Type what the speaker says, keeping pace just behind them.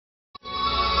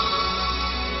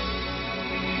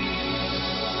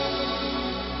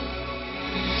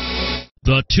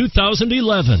The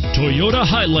 2011 Toyota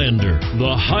Highlander.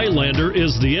 The Highlander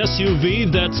is the SUV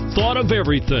that's thought of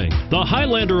everything. The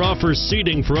Highlander offers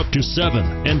seating for up to 7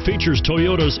 and features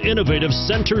Toyota's innovative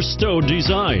center stow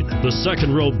design. The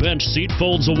second row bench seat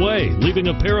folds away, leaving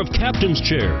a pair of captain's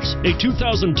chairs. A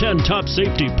 2010 top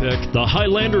safety pick, the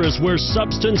Highlander is where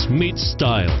substance meets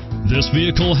style. This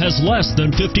vehicle has less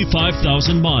than 55,000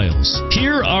 miles.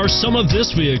 Here are some of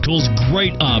this vehicle's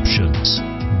great options: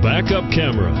 backup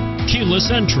camera, keyless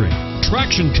entry,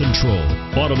 traction control,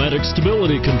 automatic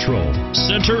stability control,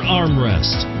 center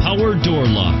armrest, power door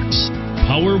locks,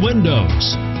 power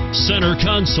windows, center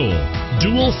console,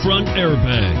 dual front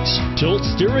airbags, tilt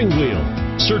steering wheel.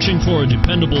 Searching for a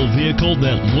dependable vehicle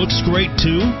that looks great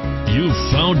too? You've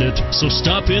found it, so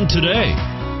stop in today.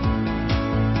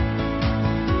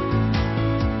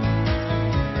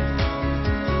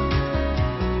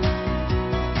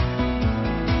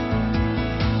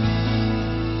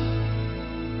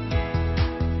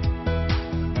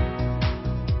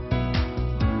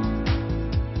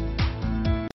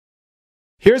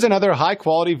 Here's another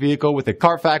high-quality vehicle with a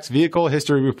Carfax Vehicle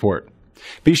History Report.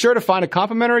 Be sure to find a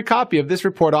complimentary copy of this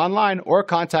report online or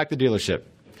contact the dealership.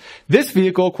 This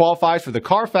vehicle qualifies for the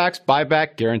Carfax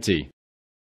Buyback Guarantee.